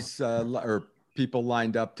academies or people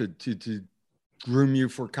lined up to groom you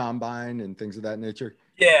for combine and things of that nature?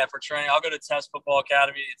 Yeah, for training. I'll go to Test Football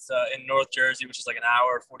Academy. It's in North Jersey, which is like an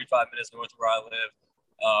hour, 45 minutes north of where I live.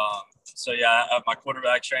 So, yeah, I have my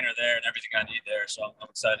quarterback trainer there and everything I need there. So I'm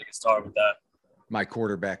excited to get started with that. My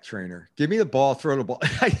quarterback trainer. Give me the ball, throw the ball.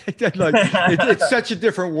 It's such a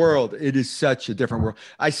different world. It is such a different world.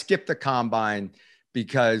 I skipped the combine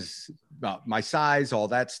because my size, all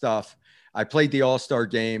that stuff. I played the All-Star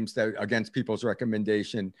games against people's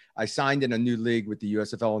recommendation. I signed in a new league with the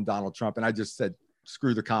USFL and Donald Trump, and I just said,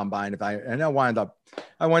 screw the combine. I wind up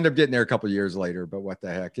getting there a couple of years later, but what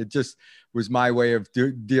the heck? It just was my way of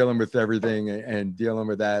dealing with everything and dealing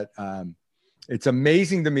with that. It's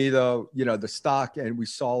amazing to me, though, the stock, and we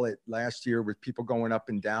saw it last year with people going up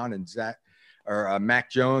and down, and Mac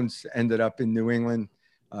Jones ended up in New England,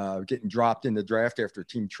 getting dropped in the draft after a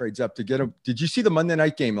team trades up to get him. Did you see the Monday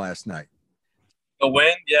night game last night? The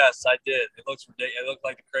win? Yes, I did. It looks ridiculous. It looked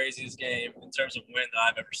like the craziest game in terms of win that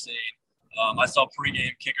I've ever seen. I saw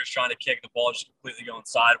pregame kickers trying to kick the ball just completely going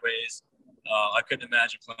sideways. I couldn't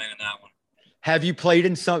imagine playing in that one. Have you played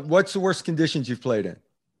in what's the worst conditions you've played in?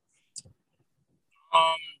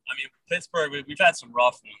 I mean, Pittsburgh, we've had some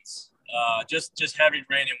rough ones. Just heavy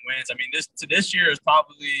rain and winds. I mean, this year is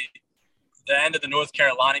probably the end of the North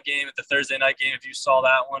Carolina game at the Thursday night game. If you saw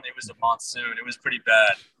that one, it was a monsoon. It was pretty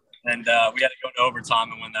bad. And we had to go into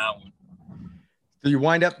overtime and win that one. So you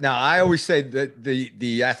wind up now. I always say that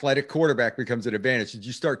the athletic quarterback becomes an advantage. Did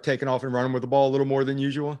you start taking off and running with the ball a little more than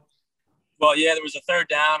usual? Well, yeah, there was a third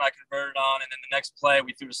down I converted on, and then the next play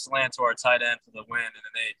we threw a slant to our tight end for the win, and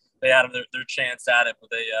then they had their chance at it, but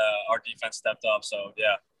our defense stepped up. So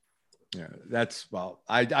yeah.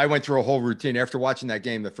 I went through a whole routine after watching that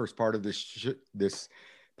game. The first part of this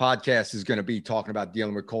podcast is going to be talking about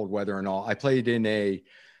dealing with cold weather and all. I played in a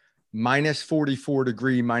minus 44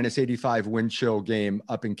 degree, minus 85 wind chill game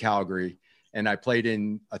up in Calgary. And I played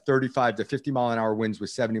in a 35 to 50 mile an hour winds with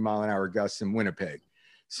 70 mile an hour gusts in Winnipeg.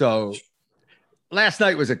 So last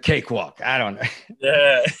night was a cakewalk. I don't know.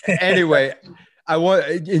 Yeah. Anyway,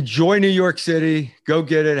 enjoy New York City, go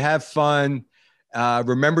get it, have fun.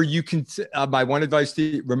 Remember my one advice to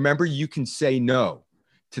you, remember you can say no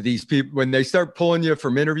to these people when they start pulling you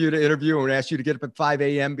from interview to interview and ask you to get up at 5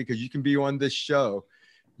 a.m. because you can be on this show.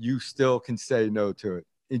 You still can say no to it.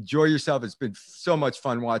 Enjoy yourself. It's been so much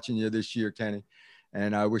fun watching you this year, Kenny.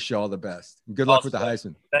 And I wish you all the best. Good luck with the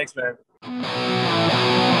Heisman. Thanks, man.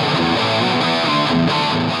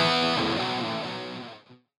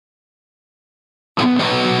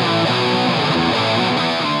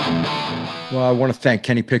 Well, I want to thank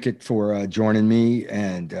Kenny Pickett for joining me,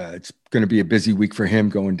 and it's going to be a busy week for him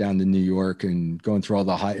going down to New York and going through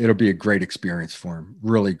all it'll be a great experience for him.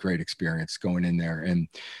 Really great experience going in there and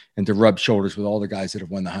to rub shoulders with all the guys that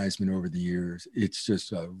have won the Heisman over the years. It's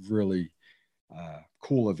just a really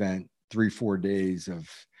cool event. 3-4 days of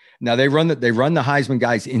now they run the Heisman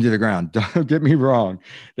guys into the ground. Don't get me wrong.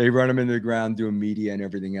 They run them into the ground doing media and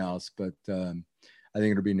everything else. But I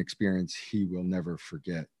think it'll be an experience he will never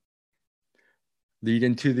forget. Lead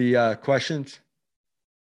into the questions.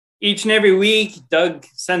 Each and every week, Doug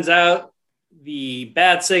sends out the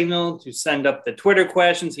bat signal to send up the Twitter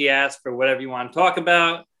questions. He asks for whatever you want to talk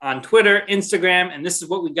about on Twitter, Instagram, and this is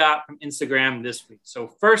what we got from Instagram this week. So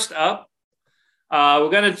first up,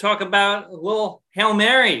 we're going to talk about a little Hail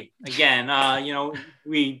Mary again.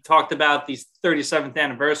 We talked about the 37th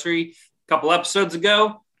anniversary a couple episodes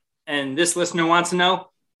ago, and this listener wants to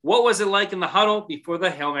know, what was it like in the huddle before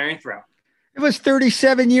the Hail Mary throw? It was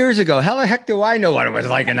 37 years ago. How the heck do I know what it was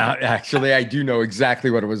like? And actually, I do know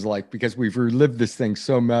exactly what it was like because we've relived this thing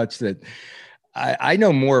so much that I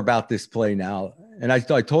know more about this play now. And I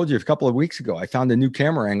told you a couple of weeks ago, I found a new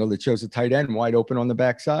camera angle that shows a tight end wide open on the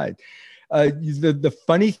backside. The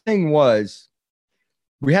funny thing was,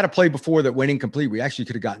 we had a play before that went incomplete. We actually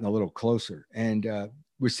could have gotten a little closer. And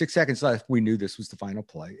with 6 seconds left, we knew this was the final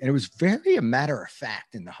play. And it was very a matter of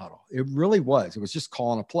fact in the huddle. It really was. It was just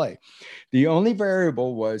calling a play. The only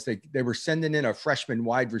variable was they were sending in a freshman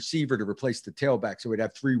wide receiver to replace the tailback. So we'd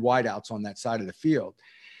have 3 wideouts on that side of the field.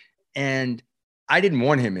 And I didn't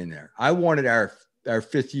want him in there. I wanted our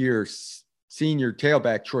 5th-year senior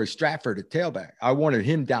tailback, Troy Stratford, at tailback. I wanted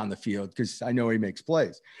him down the field because I know he makes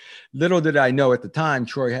plays. Little did I know at the time,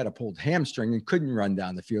 Troy had a pulled hamstring and couldn't run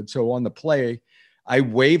down the field. So on the play, I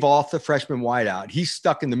wave off the freshman wideout. He's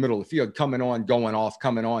stuck in the middle of the field, coming on, going off,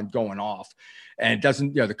 coming on, going off. And it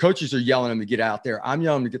doesn't, the coaches are yelling him to get out there. I'm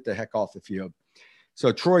yelling to get the heck off the field.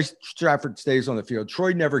 So Troy Stratford stays on the field.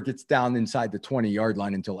 Troy never gets down inside the 20-yard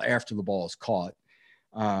line until after the ball is caught.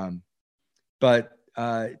 But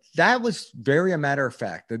that was very a matter of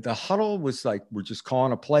fact. The huddle was like, we're just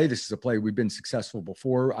calling a play. This is a play. We've been successful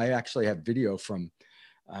before. I actually have video from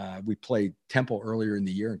we played Temple earlier in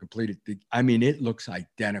the year and completed. It looks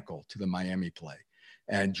identical to the Miami play.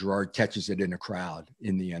 And Gerard catches it in a crowd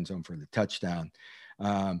in the end zone for the touchdown.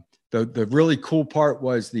 The really cool part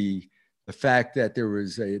was the fact that there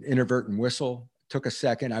was an inadvertent whistle. Took a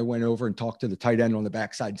second. I went over and talked to the tight end on the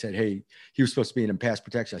backside and said, hey, he was supposed to be in pass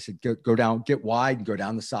protection. I said, go down, get wide and go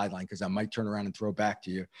down the sideline because I might turn around and throw back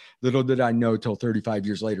to you. Little did I know till 35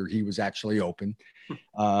 years later, he was actually open.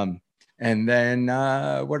 And then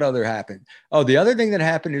what other happened? Oh, the other thing that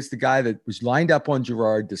happened is the guy that was lined up on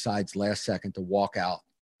Gerard decides last second to walk out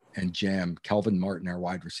and jam Kelvin Martin, our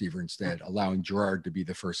wide receiver, instead, allowing Gerard to be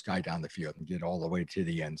the first guy down the field and get all the way to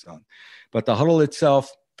the end zone. But the huddle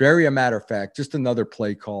itself, very a matter of fact, just another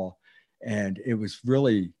play call. And it was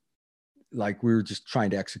really like we were just trying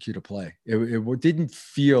to execute a play. It didn't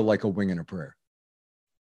feel like a wing and a prayer.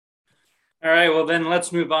 All right, well, then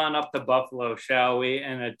let's move on up to Buffalo, shall we?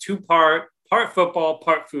 And a 2-part, part football,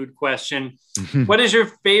 part food question. What is your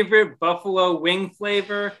favorite Buffalo wing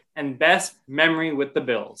flavor and best memory with the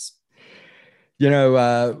Bills?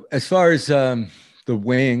 As far as the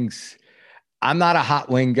wings, I'm not a hot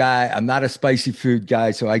wing guy. I'm not a spicy food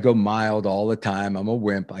guy. So I go mild all the time. I'm a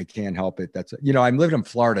wimp. I can't help it. I'm living in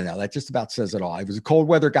Florida now. That just about says it all. I was a cold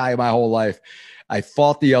weather guy my whole life. I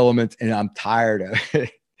fought the elements and I'm tired of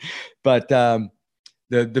it. But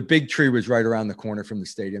the big tree was right around the corner from the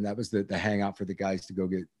stadium. That was the hangout for the guys to go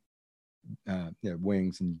get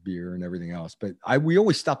wings and beer and everything else. But we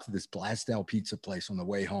always stopped at this Blasdell pizza place on the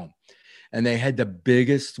way home. And they had the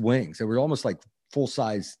biggest wings. They were almost like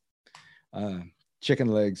full-size chicken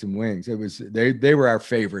legs and wings. They were our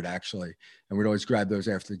favorite, actually, and we'd always grab those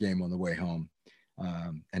after the game on the way home.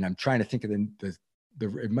 And I'm trying to think of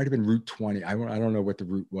it might have been Route 20. I don't know what the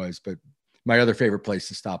route was, but my other favorite place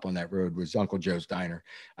to stop on that road was Uncle Joe's Diner.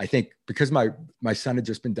 I think because my son had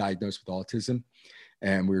just been diagnosed with autism,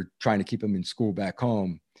 and we were trying to keep him in school back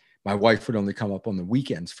home. My wife would only come up on the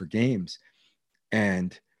weekends for games,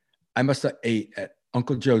 and I must have ate at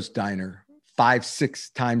Uncle Joe's Diner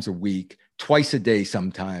 5-6 times a week, twice a day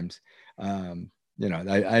sometimes. I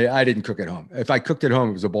didn't cook at home. If I cooked at home,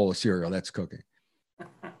 it was a bowl of cereal. That's cooking.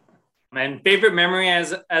 And favorite memory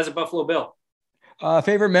as a Buffalo Bill?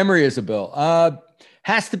 Favorite memory as a Bill?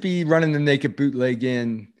 Has to be running the naked bootleg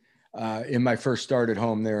in my first start at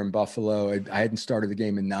home there in Buffalo. I hadn't started the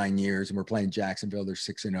game in 9 years, and we're playing Jacksonville. They're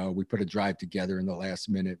 6-0. We put a drive together in the last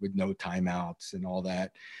minute with no timeouts and all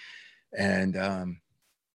that. And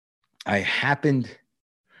I happened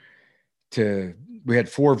we had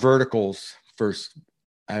 4 verticals first.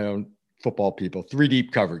 Football people, 3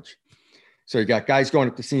 deep coverage. So you got guys going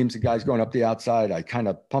up the seams and guys going up the outside. I kind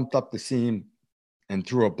of pumped up the seam and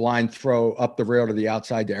threw a blind throw up the rail to the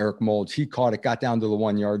outside to Eric Molds. He caught it, got down to the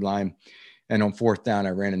 1-yard line. And on 4th down,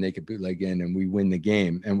 I ran a naked bootleg in and we win the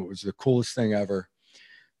game. And what was the coolest thing ever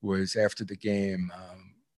was after the game,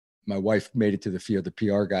 my wife made it to the field. The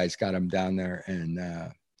PR guys got him down there, and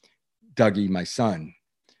Dougie, my son,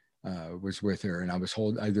 was with her, and I was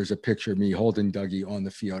there's a picture of me holding Dougie on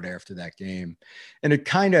the field after that game. And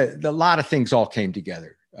a lot of things all came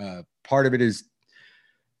together. Part of it is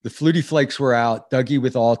the Flutie Flakes were out, Dougie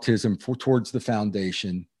with autism towards the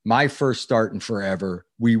foundation, my first start in forever.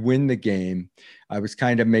 We win the game. I was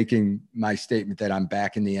kind of making my statement that I'm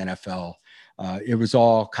back in the NFL. It was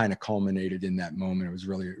all kind of culminated in that moment. It was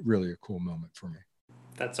really, really a cool moment for me.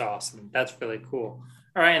 That's awesome. That's really cool.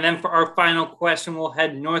 All right, and then for our final question, we'll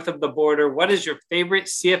head north of the border. What is your favorite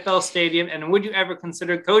CFL stadium, and would you ever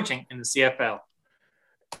consider coaching in the CFL?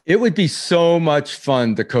 It would be so much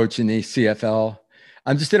fun to coach in the CFL.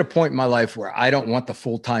 I'm just at a point in my life where I don't want the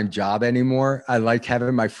full-time job anymore. I like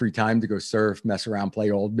having my free time to go surf, mess around, play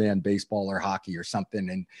old man baseball or hockey or something.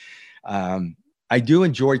 And I do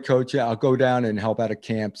enjoy coaching. I'll go down and help out at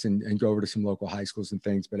camps and go over to some local high schools and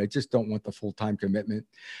things, but I just don't want the full-time commitment.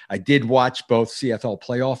 I did watch both CFL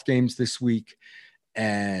playoff games this week,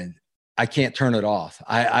 and I can't turn it off.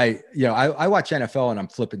 I watch NFL and I'm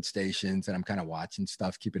flipping stations and I'm kind of watching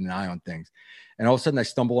stuff, keeping an eye on things. And all of a sudden I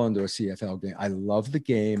stumble onto a CFL game. I love the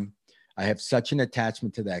game. I have such an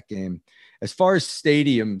attachment to that game. As far as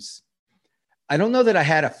stadiums, I don't know that I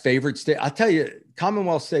had a favorite stadium. I'll tell you,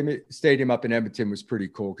 Commonwealth Stadium up in Edmonton was pretty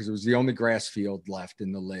cool because it was the only grass field left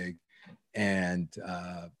in the league, and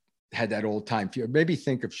had that old time field. Maybe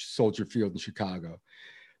think of Soldier Field in Chicago.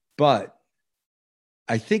 But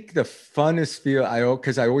I think the funnest field,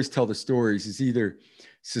 because I always tell the stories, is either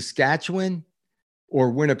Saskatchewan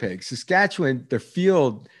or Winnipeg. Saskatchewan, the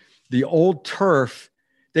field, the old turf,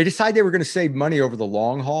 they decided they were going to save money over the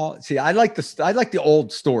long haul. See, I like the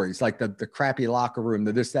old stories, like the crappy locker room,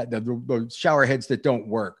 the shower heads that don't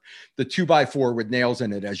work, the 2x4 with nails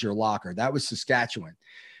in it as your locker. That was Saskatchewan.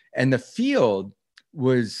 And the field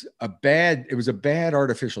was a bad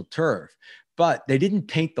artificial turf, but they didn't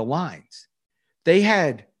paint the lines. They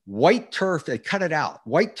had white turf. They cut it out,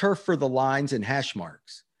 white turf for the lines and hash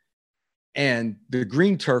marks, and the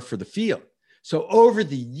green turf for the field. So over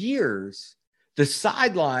the years, the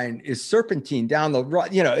sideline is serpentine down the road.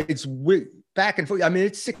 It's back and forth. I mean,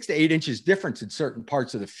 it's 6 to 8 inches difference in certain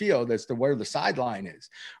parts of the field as to where the sideline is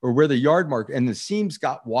or where the yard mark, and the seams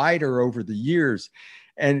got wider over the years.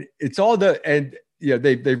 And it's all they've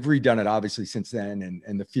redone it obviously since then.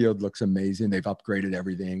 And the field looks amazing. They've upgraded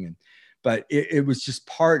everything. But it was just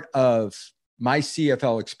part of my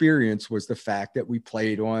CFL experience, was the fact that we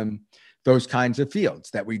played on those kinds of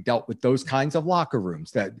fields, that we dealt with those kinds of locker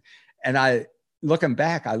rooms, looking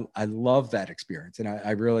back, I love that experience. And it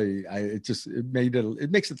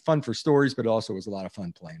makes it fun for stories, but also was a lot of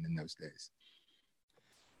fun playing in those days.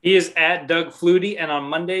 He is at Doug Flutie, and on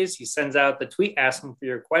Mondays, he sends out the tweet asking for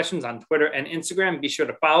your questions on Twitter and Instagram. Be sure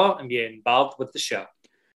to follow and be involved with the show.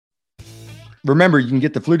 Remember, you can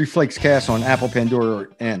get the Flutie Flakes cast on Apple, Pandora,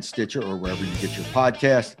 and Stitcher, or wherever you get your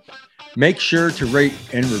podcast. Make sure to rate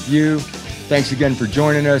and review. Thanks again for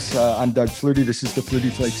joining us. I'm Doug Flutie. This is the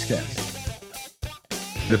Flutie Flakes cast.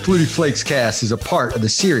 The Flutie Flakes cast is a part of the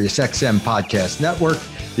SiriusXM podcast network.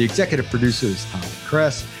 The executive producer is Tom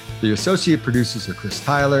Kress. The associate producers are Chris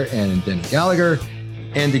Tyler and Denny Gallagher.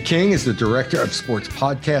 Andy King is the director of sports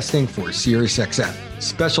podcasting for SiriusXM.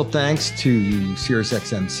 Special thanks to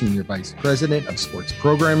SiriusXM Senior Vice President of Sports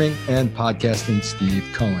Programming and Podcasting, Steve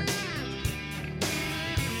Cohen.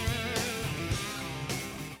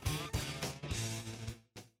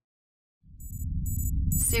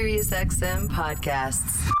 SiriusXM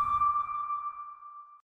Podcasts.